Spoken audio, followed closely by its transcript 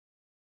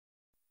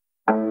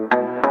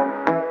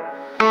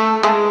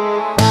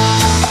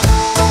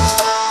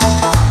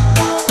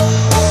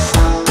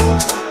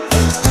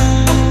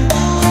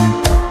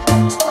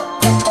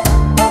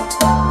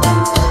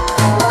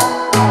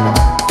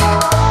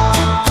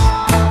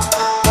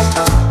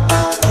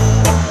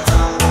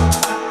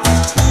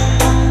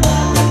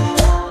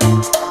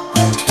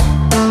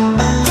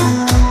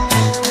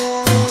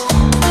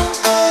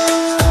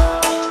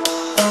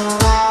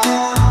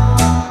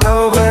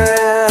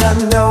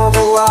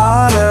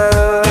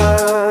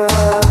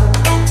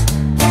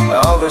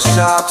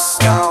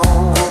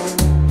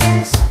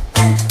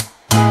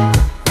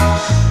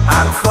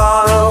I'm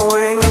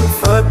following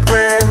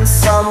footprints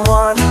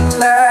someone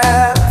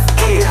left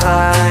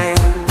behind.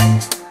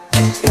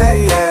 Yeah,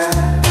 yeah.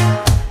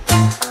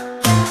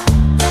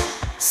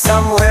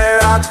 Somewhere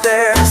out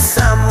there,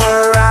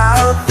 somewhere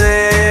out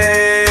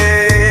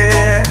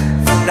there.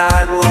 The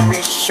night will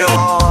be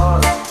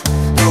short,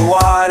 the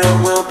water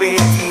will be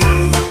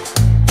deep.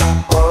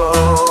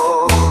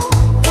 Oh,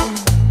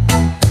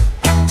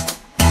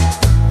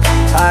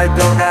 I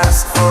don't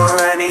ask for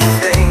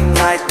anything,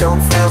 I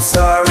don't feel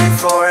sorry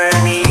for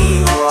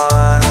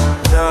anyone,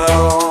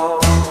 no.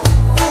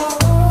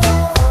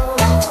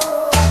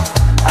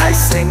 I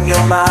sing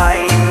your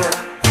mind,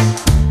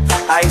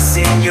 I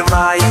sing your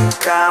my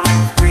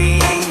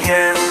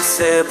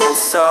incomprehensible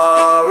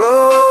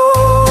sorrow.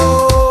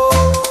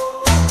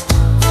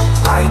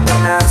 I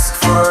don't ask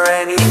for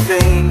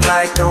anything,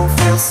 I don't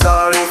feel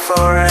sorry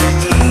for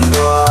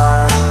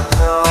anyone,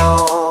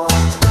 no.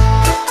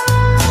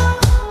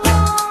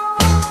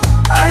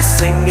 I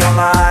sing your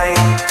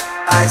mind,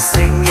 I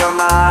sing your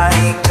my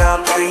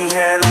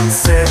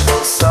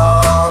incomprehensible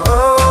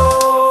sorrow.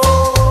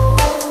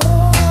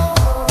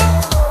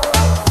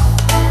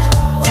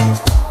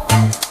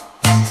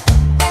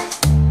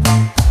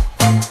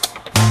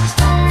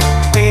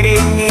 Pity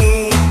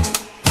me,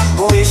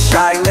 wish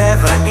I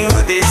never knew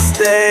this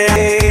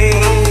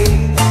day,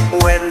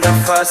 when the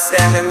first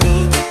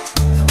enemy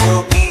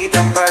will be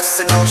the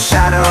personal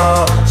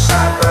shadow.